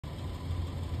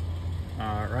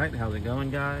All right, how's it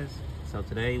going, guys? So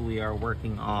today we are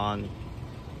working on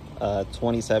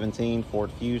 2017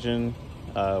 Ford Fusion.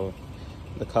 The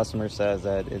customer says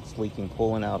that it's leaking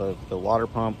coolant out of the water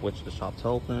pump, which the shop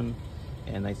told them,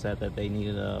 and they said that they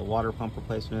needed a water pump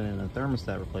replacement and a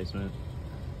thermostat replacement.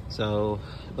 So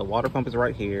the water pump is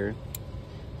right here.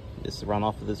 It's run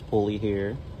off of this pulley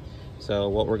here. So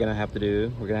what we're gonna have to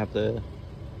do, we're gonna have to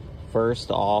first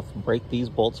off break these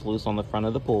bolts loose on the front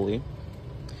of the pulley,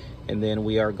 and then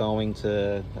we are going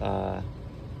to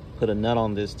put a nut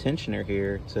on this tensioner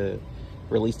here to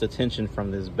release the tension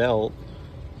from this belt,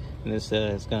 and this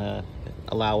is gonna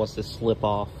allow us to slip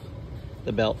off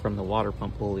the belt from the water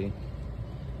pump pulley.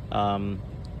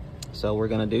 So we're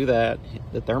gonna do that.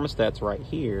 The thermostat's right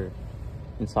here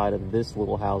inside of this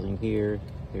little housing here.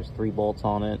 There's 3 bolts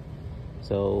on it.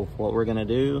 So what we're gonna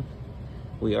do,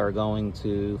 we are going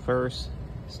to first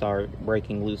start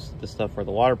breaking loose the stuff for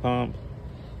the water pump,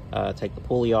 take the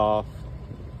pulley off,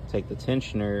 take the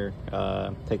tensioner,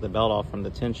 take the belt off from the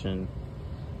tension,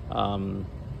 and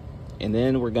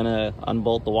then we're gonna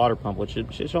unbolt the water pump, which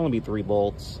should only be 3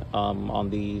 bolts on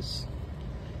these,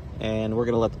 and we're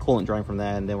gonna let the coolant drain from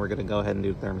that, and then we're gonna go ahead and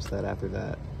do the thermostat after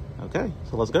that. Okay,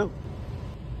 so let's go.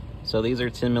 So these are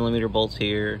 10mm bolts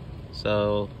here.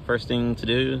 So first thing to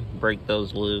do, break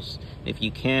those loose. If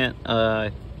you can't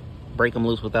break them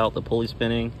loose without the pulley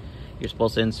spinning, you're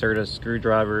supposed to insert a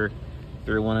screwdriver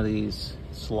through one of these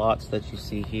slots that you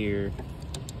see here.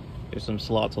 There's some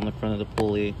slots on the front of the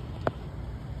pulley.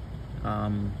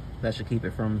 That should keep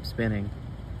it from spinning.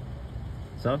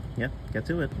 So yeah, get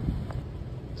to it.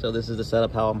 So this is the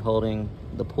setup how I'm holding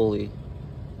the pulley.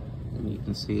 And you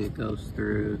can see it goes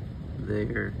through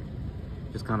there.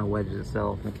 Just kind of wedges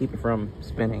itself and keep it from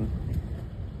spinning.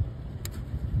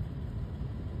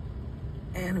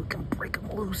 And we can break them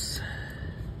loose.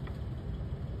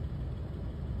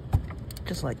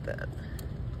 Just like that.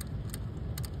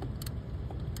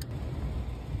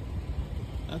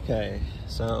 Okay,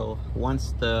 so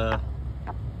once the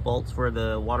bolts for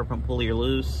the water pump pulley are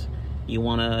loose, you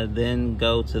want to then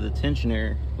go to the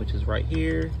tensioner, which is right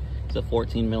here. It's a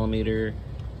 14mm.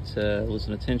 To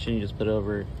loosen the tension, you just put it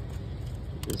over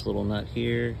this little nut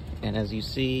here, and as you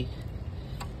see,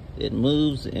 it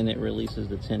moves and it releases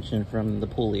the tension from the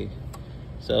pulley.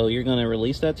 So you're going to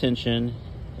release that tension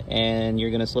and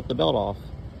you're going to slip the belt off,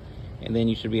 and then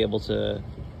you should be able to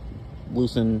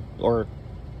loosen or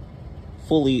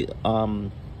fully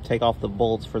take off the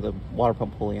bolts for the water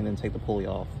pump pulley and then take the pulley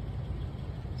off.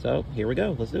 So here we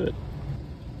go, let's do it.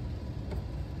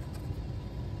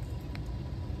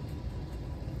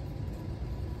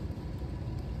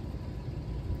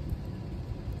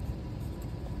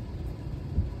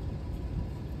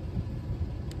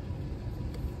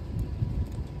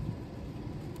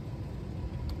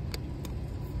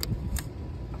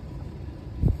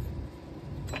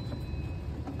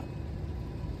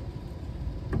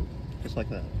 Just like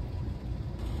that.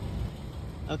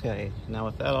 Okay, now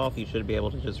with that off, you should be able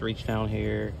to just reach down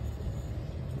here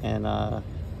and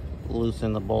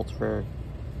loosen the bolts for,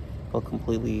 or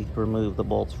completely remove the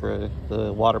bolts for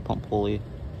the water pump pulley.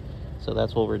 So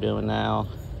that's what we're doing now.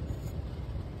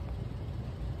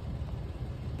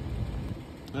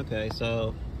 Okay,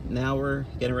 so now we're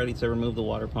getting ready to remove the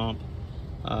water pump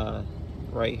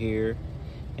right here,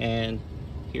 and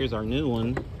here's our new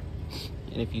one.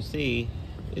 And if you see,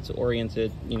 it's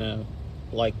oriented, you know,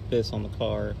 like this on the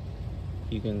car.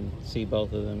 You can see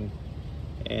both of them.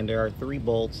 And there are 3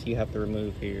 bolts you have to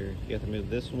remove here. You have to remove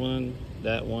this one,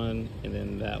 and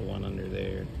then that one under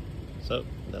there. So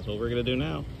that's what we're gonna do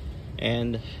now.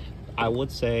 And I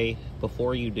would say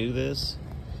before you do this,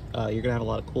 you're gonna have a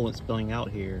lot of coolant spilling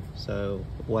out here. So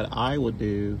what I would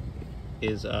do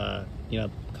is, you know,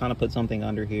 kind of put something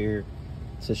under here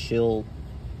to shield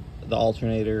the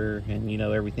alternator and, you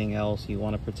know, everything else. You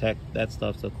want to protect that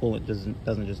stuff so coolant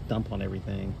doesn't just dump on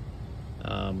everything.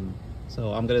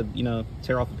 So I'm gonna, you know,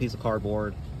 tear off a piece of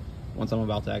cardboard once I'm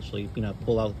about to actually, you know,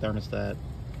 pull out the thermostat,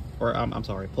 or I'm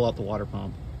sorry, pull out the water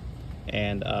pump,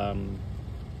 and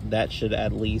that should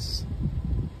at least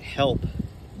help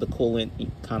the coolant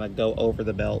kind of go over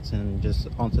the belts and just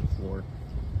onto the floor.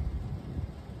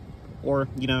 Or,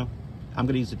 you know, I'm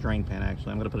gonna use a drain pan.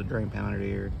 Actually, I'm gonna put a drain pan under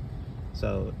here,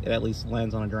 so it at least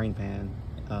lands on a drain pan,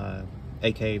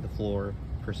 aka the floor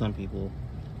for some people,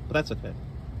 but that's okay.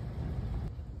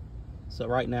 So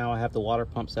right now I have the water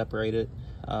pump separated.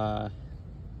 The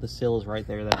seal is right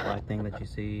there, that black thing that you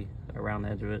see around the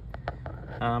edge of it.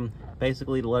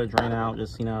 Basically, to let it drain out,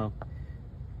 just, you know,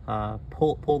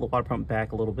 pull the water pump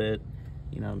back a little bit.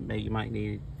 You know, maybe you might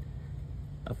need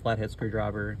a flathead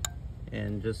screwdriver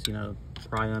and just, you know,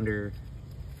 pry under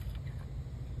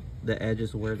the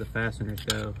edges where the fasteners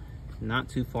go. Not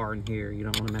too far in here. You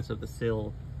don't want to mess up the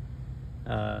seal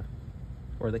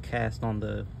or the cast on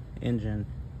the engine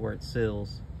where it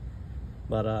seals.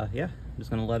 But yeah, I'm just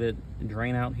gonna let it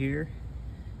drain out here,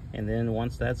 and then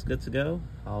once that's good to go,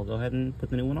 I'll go ahead and put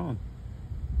the new one on.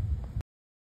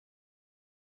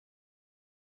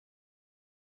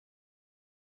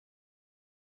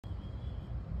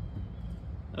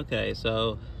 Okay,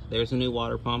 so there's a new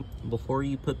water pump. Before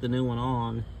you put the new one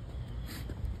on,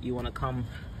 you want to come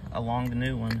along the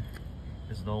new one.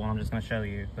 This is the one I'm just going to show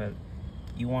you, but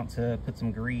you want to put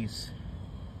some grease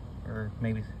or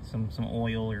maybe some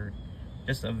oil or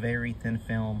just a very thin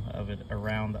film of it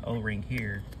around the O-ring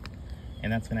here,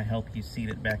 and that's going to help you seat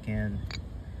it back in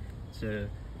to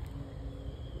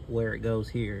where it goes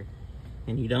here.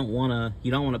 And you don't want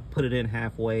to put it in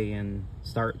halfway and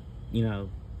start, you know,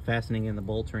 fastening in the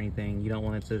bolts or anything. You don't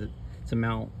want it to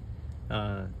mount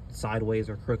sideways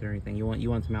or crooked or anything. You want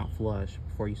it to mount flush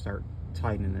before you start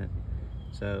tightening it.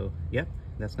 So yep,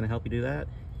 that's going to help you do that.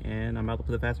 And I'm about to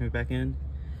put the fasteners back in,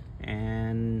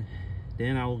 and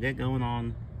then I will get going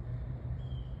on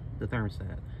the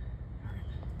thermostat.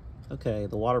 Okay,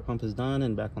 the water pump is done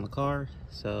and back on the car.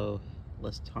 So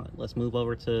let's move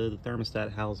over to the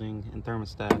thermostat housing and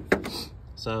thermostat.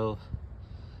 So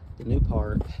the new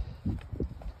part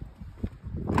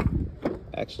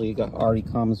actually already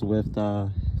comes with,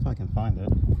 if I can find it,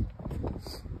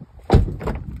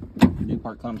 the new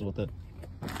part comes with it.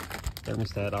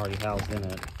 Thermostat already housed in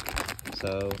it.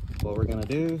 So what we're gonna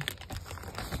do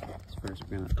is first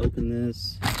we're gonna open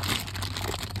this.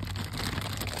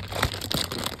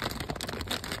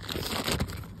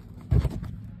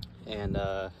 And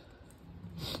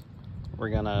we're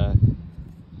gonna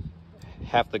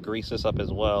have to grease this up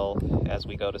as well as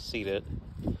we go to seat it.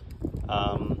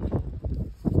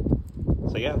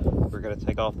 So yeah, we're gonna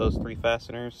take off those 3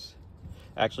 fasteners.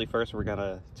 Actually, first we're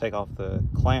gonna take off the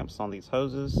clamps on these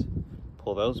hoses,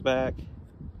 pull those back,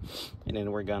 and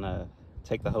then we're gonna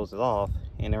take the hoses off,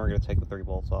 and then we're gonna take the 3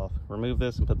 bolts off, remove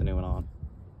this, and put the new one on.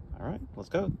 All right, let's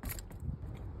go.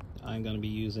 I'm gonna be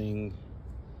using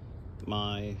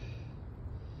my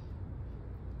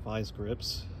vice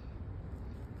grips,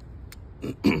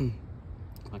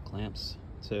 my clamps,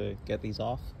 to get these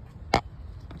off. I'm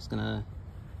just gonna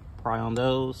pry on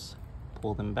those,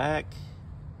 pull them back,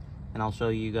 and I'll show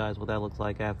you guys what that looks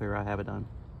like after I have it done.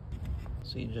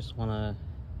 So you just want to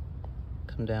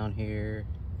come down here,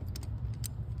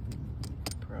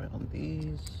 pry on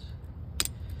these.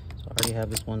 So I already have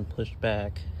this one pushed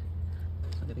back,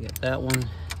 so I'm gonna get that one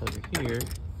over here.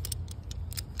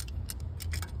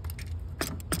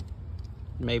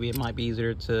 Maybe it might be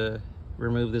easier to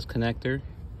remove this connector.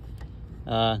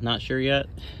 Not sure yet.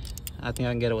 I think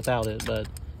I can get it without it, but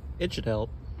it should help.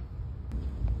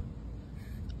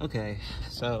 Okay,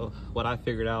 so what I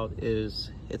figured out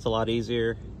is it's a lot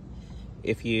easier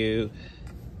if you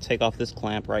take off this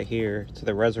clamp right here to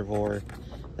the reservoir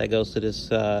that goes to this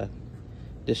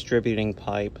distributing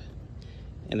pipe.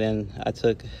 And then I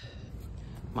took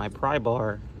my pry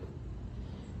bar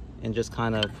and just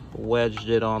kind of wedged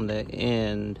it on the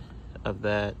end of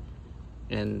that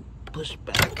and pushed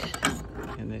back,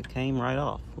 and it came right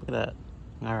off. Look at that.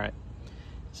 All right,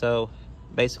 so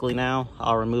basically now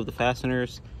I'll remove the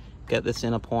fasteners, get this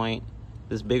in a point,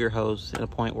 this bigger hose in a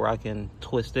point where I can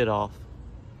twist it off,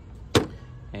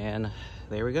 and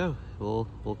there we go. We'll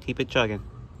keep it chugging.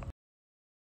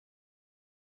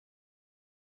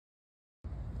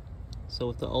 So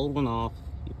with the old one off,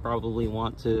 you probably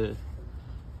want to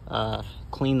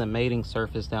clean the mating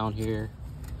surface down here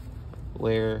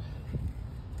where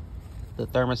the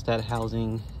thermostat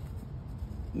housing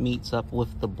meets up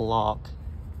with the block.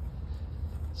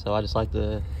 So I just like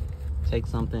to take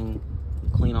something,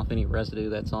 clean off any residue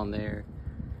that's on there.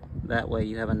 That way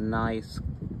you have a nice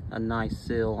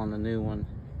seal on the new one.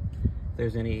 If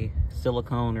there's any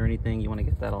silicone or anything, you want to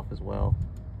get that off as well.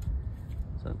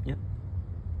 So yep,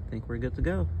 I think we're good to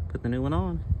go. Put the new one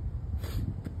on.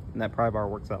 And that pry bar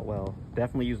works out well.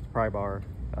 Definitely use the pry bar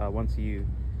once you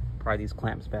pry these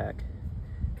clamps back.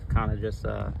 Kind of just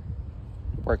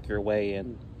work your way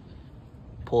and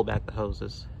pull back the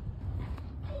hoses.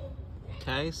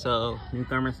 Okay, so new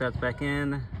thermostat's back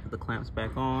in, the clamps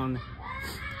back on,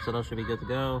 so those should be good to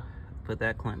go. Put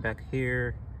that clamp back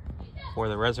here for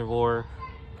the reservoir.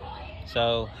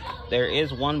 So there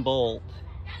is one bolt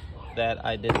that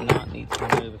I did not need to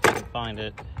remove, if you can find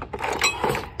it.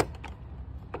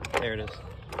 There it is.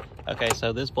 Okay,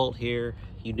 so this bolt here,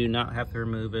 you do not have to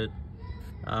remove it.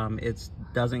 It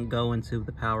doesn't go into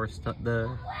the power,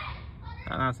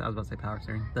 I was about to say power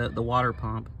steering, the water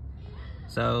pump.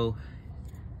 So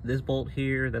this bolt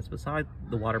here that's beside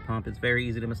the water pump is very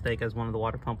easy to mistake as one of the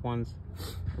water pump ones.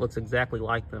 Looks exactly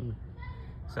like them.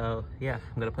 So yeah,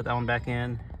 I'm gonna put that one back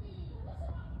in,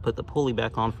 put the pulley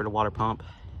back on for the water pump,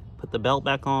 put the belt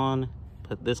back on,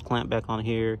 put this clamp back on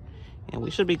here, and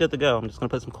we should be good to go. I'm just gonna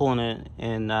put some coolant in it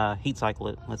and heat cycle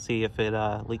it. Let's see if it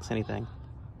leaks anything.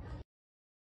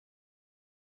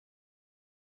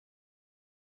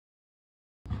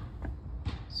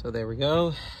 So there we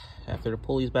go. After the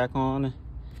pulley's back on,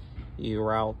 you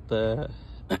route the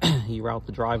you route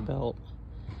the drive belt.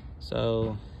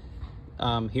 So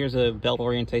here's a belt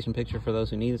orientation picture for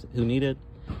those who need it.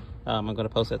 I'm gonna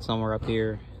post that somewhere up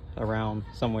here, around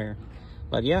somewhere.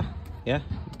 But yeah,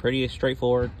 pretty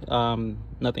straightforward.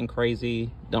 Nothing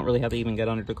crazy. Don't really have to even get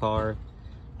under the car,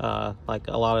 like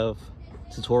a lot of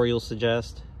tutorials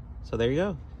suggest. So there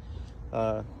you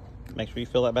go. Make sure you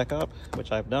fill that back up,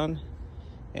 which I've done,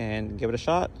 and give it a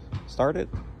shot. Start it,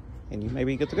 and you may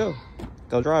be good to go.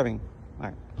 Go driving.